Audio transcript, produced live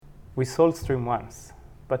We sold Stream once,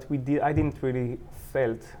 but I didn't really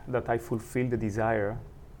felt that I fulfilled the desire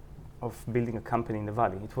of building a company in the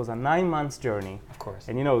Valley. It was a 9 months journey. Of course.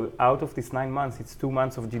 And out of these 9 months, it's 2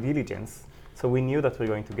 months of due diligence. So we knew that we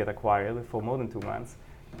were going to get acquired for more than 2 months.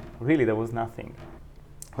 Really, there was nothing.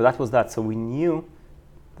 Well, that was that. So we knew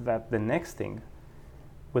that the next thing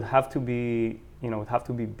would have to be,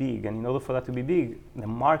 big. And in order for that to be big, the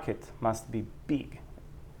market must be big.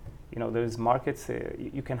 There's markets,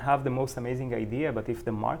 you can have the most amazing idea, but if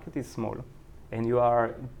the market is small and you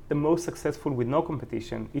are the most successful with no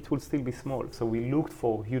competition, it will still be small. So we looked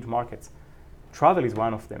for huge markets. Travel is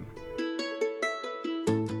one of them.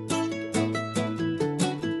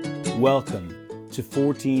 Welcome to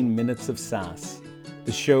 14 Minutes of SaaS,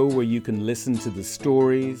 the show where you can listen to the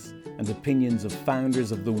stories and opinions of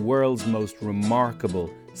founders of the world's most remarkable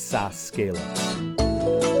SaaS scale-ups.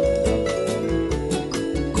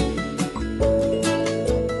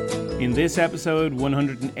 In this episode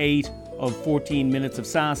 108 of 14 Minutes of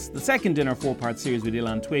SaaS, the second in our 4-part series with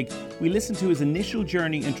Ilan Twig, we listen to his initial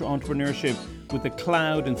journey into entrepreneurship with a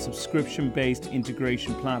cloud and subscription-based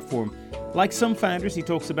integration platform. Like some founders, he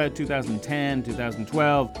talks about 2010,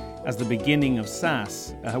 2012 as the beginning of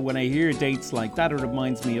SaaS. When I hear dates like that, it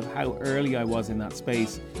reminds me of how early I was in that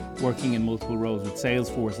space, working in multiple roles with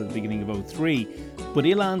Salesforce at the beginning of 2003. But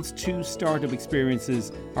Ilan's 2 startup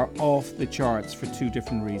experiences are off the charts for 2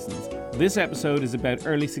 different reasons. This episode is about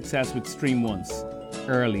early success with Stream once,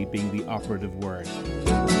 early being the operative word.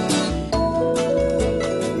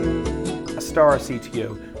 A star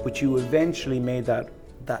CTO, but you eventually made that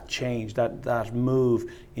change, that move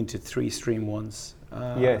into 3 Stream once.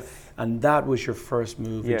 Yes. And that was your first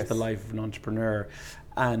move into the life of an entrepreneur.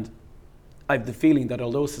 And I have the feeling that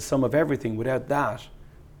although it's the sum of everything, without that,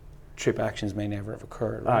 TripActions may never have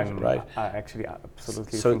occurred, right? I actually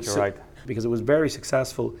absolutely think you're right. Because it was very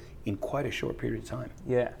successful in quite a short period of time.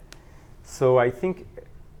 Yeah. So I think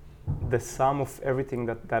the sum of everything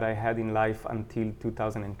that I had in life until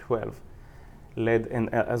 2012 led, and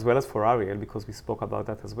as well as for Ariel, because we spoke about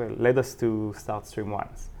that as well, led us to start Stream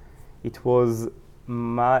once. It was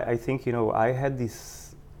I had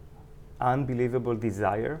this unbelievable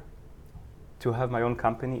desire to have my own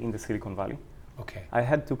company in the Silicon Valley. Okay. I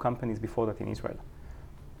had 2 companies before that in Israel,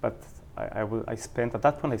 but I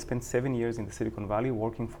spent 7 years in the Silicon Valley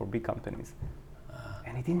working for big companies.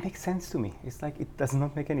 And it didn't make sense to me. It's like, it does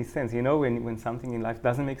not make any sense. When something in life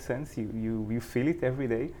doesn't make sense, you feel it every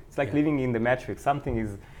day. It's like living in the Matrix.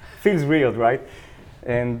 Something feels real, right?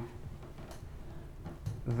 And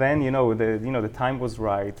then, the time was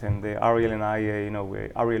right, and Ariel and I,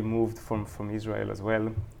 Ariel moved from Israel as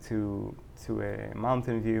well to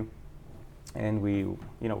Mountain View. And we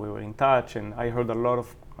were in touch, and I heard a lot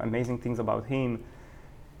of amazing things about him.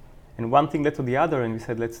 And one thing led to the other, and we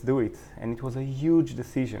said, let's do it. And it was a huge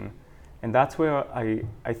decision. And that's where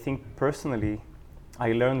I think personally,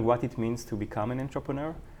 I learned what it means to become an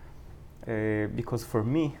entrepreneur. Because for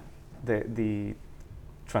me, the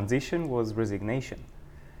transition was resignation.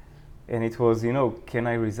 And it was, can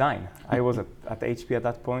I resign? I was at HP at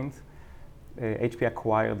that point. HP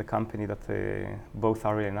acquired the company that both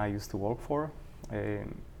Ariel and I used to work for.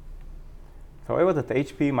 So I was at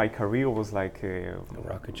HP. My career was like a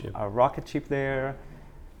rocket ship there.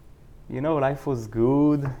 Life was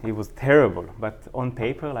good. It was terrible, but on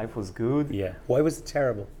paper, life was good. Yeah. Why was it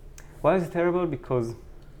terrible? Why was it terrible? Because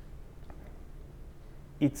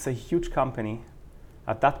it's a huge company.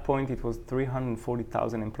 At that point, it was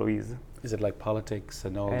 340,000 employees. Is it like politics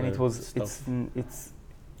and all that? And stuff? It's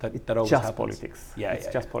that always just happens. politics. Yeah, it's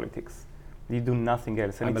just politics. You do nothing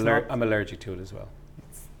else. And I'm allergic to it as well.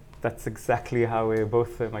 That's exactly how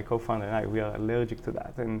both my co-founder and I, we are allergic to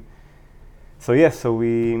that. And so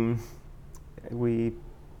we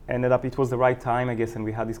ended up, it was the right time, I guess, and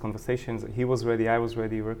we had these conversations. He was ready, I was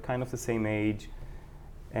ready. We're kind of the same age.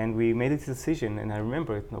 And we made this decision, and I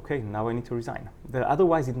remember it, okay, now I need to resign.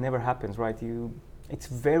 Otherwise, it never happens, right? It's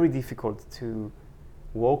very difficult to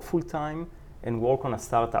work full-time and work on a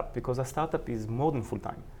startup, because a startup is more than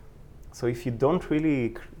full-time. So if you don't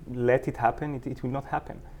really let it happen, it will not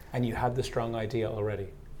happen. And you had the strong idea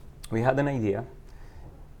already? We had an idea.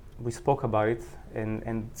 We spoke about it,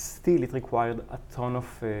 and still it required a ton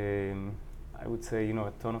of, I would say,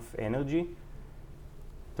 a ton of energy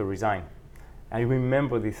to resign. I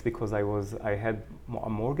remember this because I had a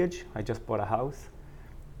mortgage. I just bought a house,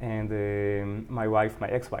 and my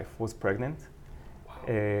ex-wife, was pregnant. Wow.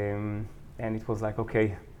 And it was like,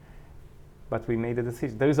 okay, but we made a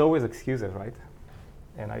decision. There is always excuses, right?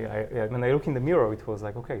 And when I look in the mirror, it was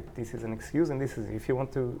like, okay, this is an excuse, and this is if you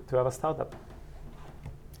want to have a startup.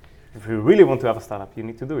 if you really want to have a startup, you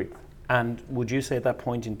need to do it. And would you say at that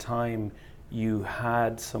point in time, you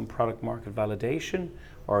had some product market validation,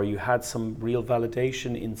 or you had some real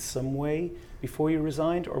validation in some way before you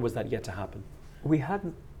resigned, or was that yet to happen? We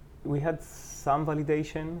had some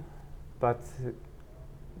validation, but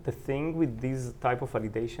the thing with these type of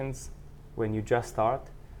validations, when you just start,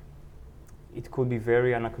 it could be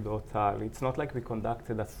very anecdotal. It's not like we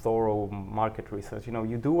conducted a thorough market research. You know,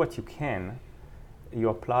 you do what you can. You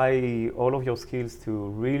apply all of your skills to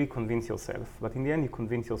really convince yourself, but in the end you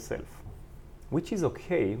convince yourself, which is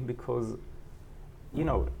okay because, you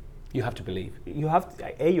know, you have to believe. You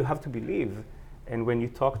have to believe, and when you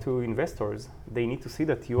talk to investors, they need to see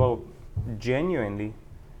that you are genuinely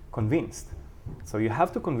convinced. So you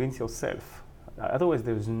have to convince yourself. Otherwise,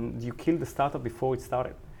 you kill the startup before it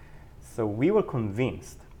started. So we were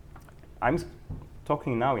convinced. I'm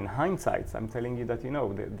talking now in hindsight. I'm telling you that, you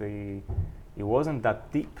know, it wasn't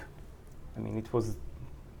that deep. I mean, it was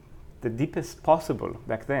the deepest possible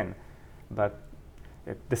back then. But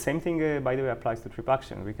the same thing, by the way, applies to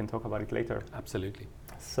TripActions. We can talk about it later. Absolutely.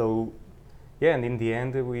 So, yeah, and in the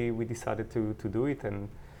end, we decided to do it. And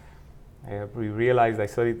we realized, I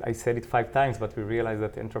said it 5 times, but we realized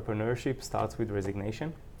that entrepreneurship starts with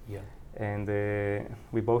resignation. Yeah. And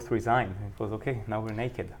we both resigned. It was okay, now we're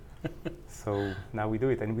naked. So now we do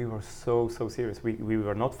it. And we were so serious. We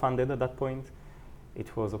were not funded at that point.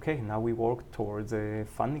 It was okay, now we work towards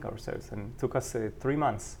funding ourselves. And it took us 3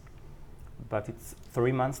 months. But it's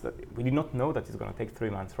 3 months that we did not know that it's going to take 3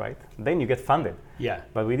 months, right? Then you get funded. Yeah.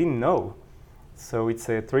 But we didn't know. So it's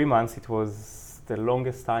 3 months. It was the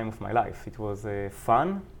longest time of my life. It was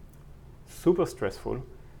fun, super stressful.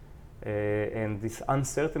 And this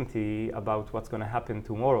uncertainty about what's going to happen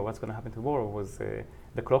tomorrow was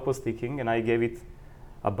the clock was ticking, and I gave it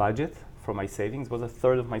a budget for my savings. It was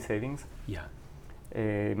 1/3 of my savings. Yeah.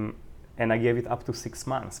 And I gave it up to 6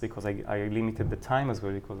 months because I limited the time as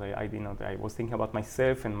well, because I was thinking about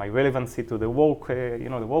myself and my relevancy to the work,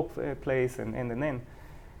 the workplace, and then.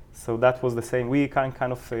 So that was the same. We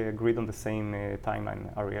kind of agreed on the same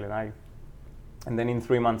timeline, Ariel and I. And then in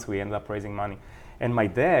 3 months we ended up raising money. And my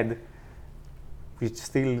dad, which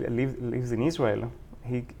still lives in Israel,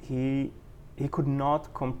 he could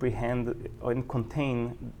not comprehend and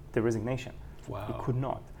contain the resignation. Wow. He could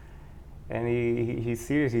not. And he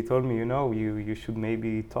seriously told me, you should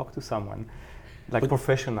maybe talk to someone,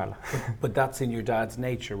 professional. But that's in your dad's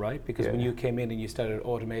nature, right? Because when you came in and you started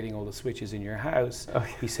automating all the switches in your house,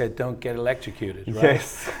 he said, don't get electrocuted, right?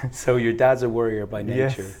 Yes. So your dad's a worrier by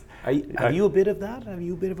nature. Yes. Are you a bit of that? Are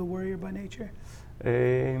you a bit of a worrier by nature?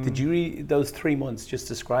 Did you read those 3 months, just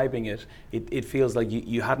describing it feels like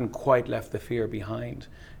you hadn't quite left the fear behind.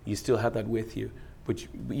 You still had that with you, but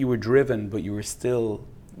you were driven, but you still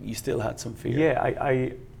had some fear. Yeah,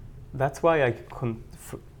 that's why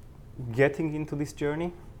getting into this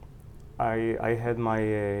journey, I had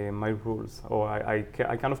my rules, or I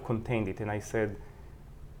kind of contained it, and I said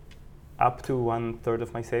up to 1/3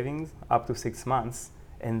 of my savings, up to 6 months,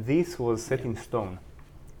 and this was set in stone.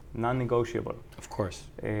 Non-negotiable. Of course.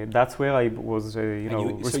 That's where I was,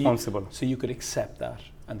 responsible. So you could accept that,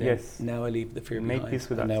 and then now I leave the fear behind, peace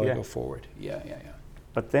with and that, now I go forward. Yeah.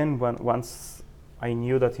 But then once I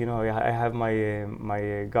knew that I have my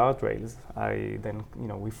guardrails,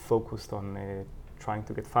 we focused on trying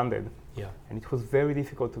to get funded. Yeah. And it was very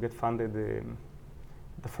difficult to get funded.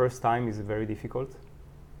 The first time is very difficult,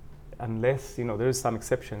 unless there's some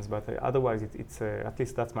exceptions. But otherwise, it's at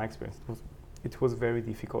least that's my experience. It was very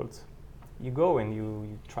difficult. You go and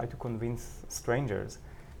you try to convince strangers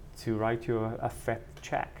to write you a fat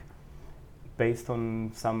check based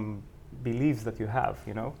on some beliefs that you have,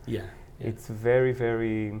 Yeah. It's very,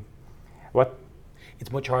 very...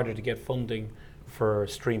 It's much harder to get funding for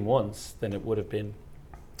Stream Once than it would have been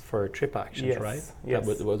for TripActions, right? Yes.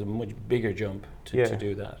 That was a much bigger jump to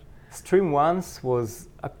do that. Stream Once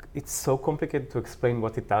it's so complicated to explain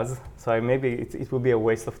what it does, so maybe it will be a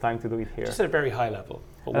waste of time to do it here. Just at a very high level.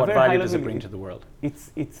 But what value does it bring to the world?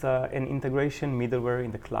 It's an integration middleware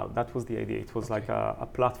in the cloud. That was the idea. It was like a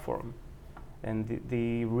platform. And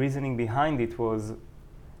the reasoning behind it was,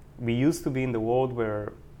 we used to be in the world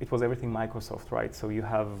where it was everything Microsoft, right? So you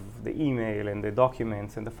have the email and the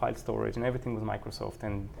documents and the file storage, and everything was Microsoft,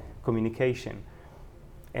 and communication.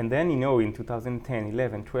 And then, in 2010,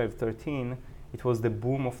 11, 12, 13, it was the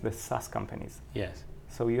boom of the SaaS companies. Yes.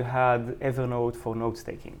 So you had Evernote for notes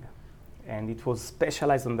taking, and it was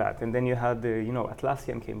specialized on that. And then you had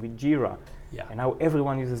Atlassian came with Jira, and now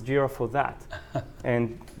everyone uses Jira for that.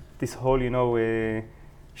 And this whole,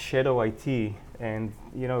 shadow IT, and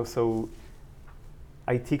so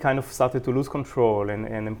IT kind of started to lose control,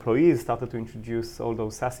 and employees started to introduce all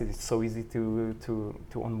those SaaS. It's so easy to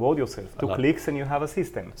onboard yourself. 2 clicks and you have a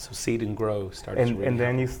system. So seed and grow started to really and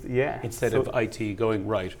then instead of IT going,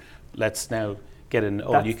 right, let's now get an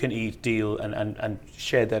all-you-can-eat deal and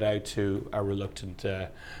shed that out to our reluctant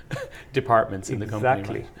departments in the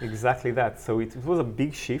company. Right? Exactly that. So it was a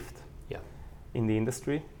big shift in the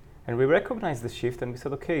industry. And we recognized the shift and we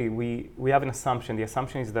said, okay, we have an assumption. The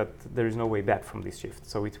assumption is that there is no way back from this shift.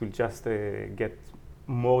 So it will just get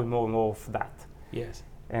more and more and more of that. Yes.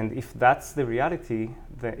 And if that's the reality,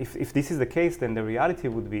 if this is the case, then the reality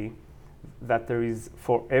would be that there is,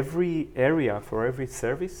 for every area, for every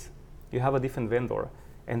service, you have a different vendor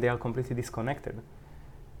and they are completely disconnected.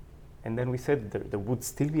 And then we said there would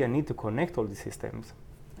still be a need to connect all these systems.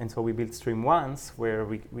 And so we built StreamOnce, where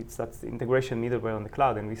that's the integration middleware on the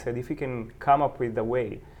cloud. And we said, if we can come up with a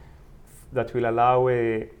way that will allow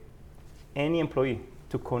any employee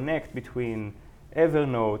to connect between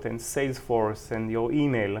Evernote and Salesforce and your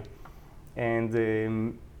email and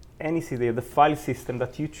the file system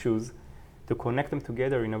that you choose, to connect them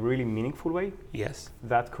together in a really meaningful way,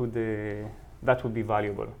 that would be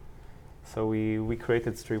valuable. So we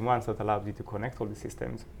created StreamOnce that allowed you to connect all the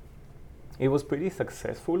systems. It was pretty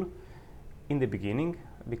successful in the beginning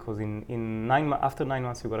because after 9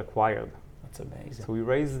 months we got acquired. That's amazing. So we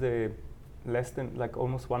raised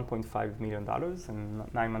almost $1.5 million,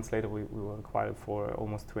 and 9 months later we were acquired for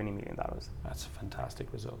almost $20 million. That's a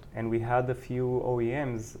fantastic result. And we had a few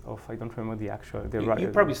OEMs I don't remember the actual. You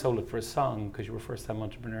probably sold it for a song because you were first-time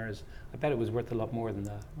entrepreneurs. I bet it was worth a lot more than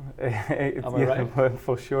that. Am I right?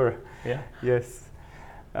 For sure. Yeah. Yes.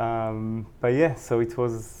 But yeah, so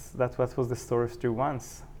that was the story of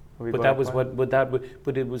StreamOnce.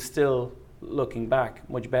 But it was still, looking back,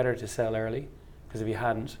 much better to sell early, because if you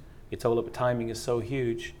hadn't, it's all up. Timing is so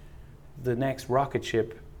huge. The next rocket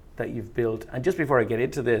ship that you've built, and just before I get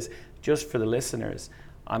into this, just for the listeners,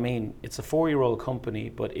 I mean, it's a 4-year-old company,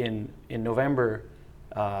 but in November,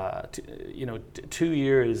 2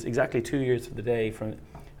 years, exactly 2 years to the day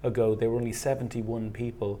ago, there were only 71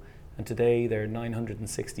 people. And today they're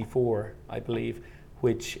 964, I believe,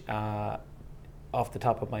 which, off the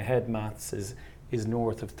top of my head, maths is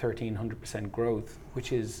north of 1,300% growth,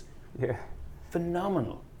 which is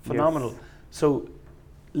phenomenal. Yes. So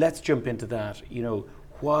let's jump into that.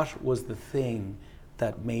 What was the thing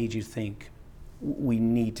that made you think we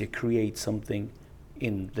need to create something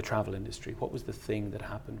in the travel industry? What was the thing that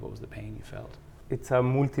happened? What was the pain you felt? It's a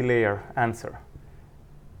multi-layer answer.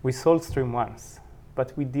 We sold StreamOnce.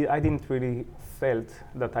 But I didn't really felt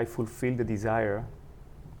that I fulfilled the desire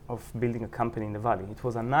of building a company in the Valley. It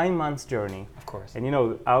was a 9 months journey. Of course. And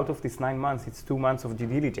out of this 9 months, it's 2 months of due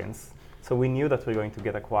diligence. So we knew that we were going to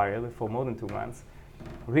get acquired for more than 2 months.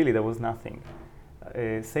 Really, there was nothing.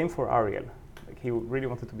 Same for Ariel. He really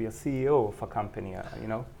wanted to be a CEO of a company,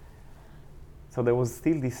 So there was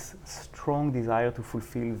still this strong desire to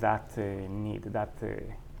fulfill that need,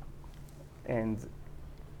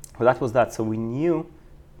 Well, that was that. So we knew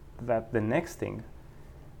that the next thing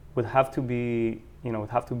would have to be,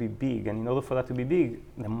 big. And in order for that to be big,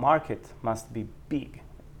 the market must be big.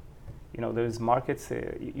 There's markets,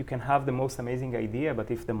 you can have the most amazing idea,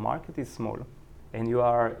 but if the market is small and you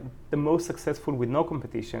are the most successful with no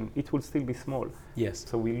competition, it will still be small. Yes.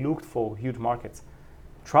 So we looked for huge markets.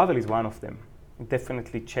 Travel is one of them. It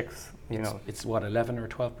definitely checks, It's what, 11 or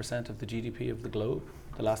 12% of the GDP of the globe?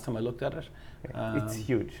 The last time I looked at it. It's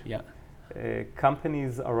huge. Yeah.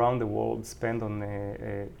 Companies around the world spend on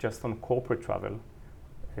just on corporate travel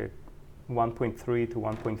 $1.3 to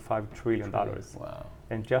 $1.5 trillion. Wow.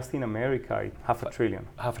 And just in America, half a trillion.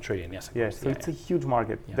 Half a trillion, yes. Yes, so it's a huge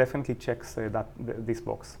market. Yeah. Definitely checks this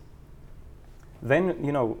box. Then,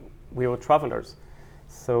 we were travelers.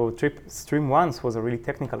 So StreamOnce was a really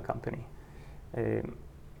technical company.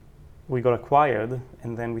 We got acquired,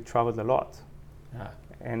 and then we traveled a lot.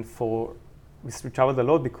 And we traveled a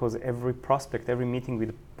lot because every prospect, every meeting with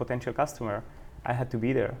a potential customer, I had to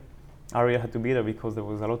be there. Ariel had to be there because there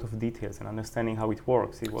was a lot of details and understanding how it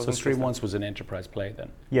works. So StreamOnce was an enterprise play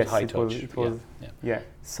then? Yes, high it touch. was. Yeah.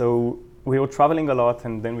 So we were traveling a lot,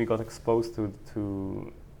 and then we got exposed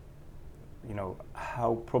to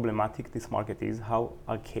how problematic this market is, how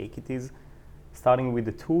archaic it is, starting with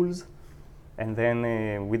the tools, and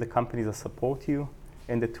then with the companies that support you,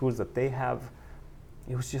 and the tools that they have.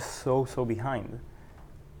 It was just so behind.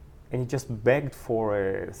 And it just begged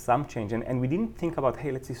for some change. And we didn't think about, hey,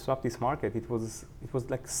 let's disrupt this market. It was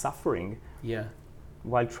like suffering. Yeah.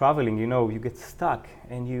 While traveling, you get stuck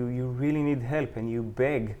and you really need help, and you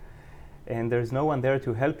beg, and there's no one there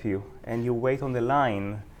to help you, and you wait on the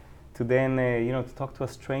line, and you get frustrated, and you want to to then, to talk to a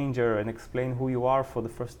stranger and explain who you are for the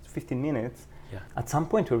first 15 minutes, at some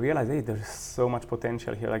point we realize, hey, there's so much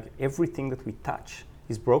potential here. Like everything that we touch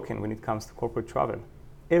is broken when it comes to corporate travel.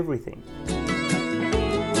 Everything.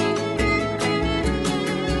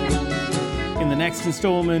 In the next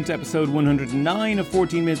installment, episode 109 of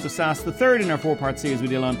 14 Minutes of SaaS, the third in our 4-part series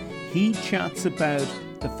with Ilan, he chats about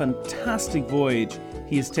the fantastic voyage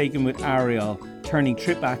he has taken with Ariel, turning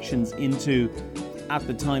TripActions into, at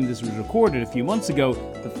the time this was recorded a few months ago,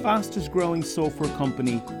 the fastest growing software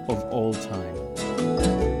company of all time.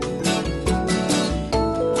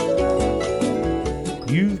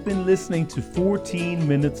 You've been listening to 14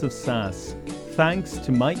 Minutes of SaaS. Thanks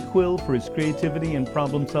to Mike Quill for his creativity and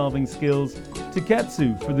problem-solving skills, to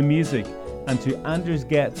Ketsu for the music, and to Anders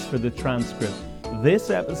Getz for the transcript. This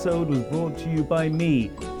episode was brought to you by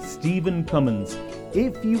me, Stephen Cummins.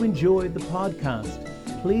 If you enjoyed the podcast,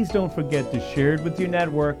 please don't forget to share it with your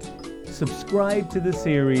network, subscribe to the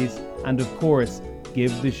series, and of course,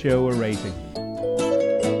 give the show a rating.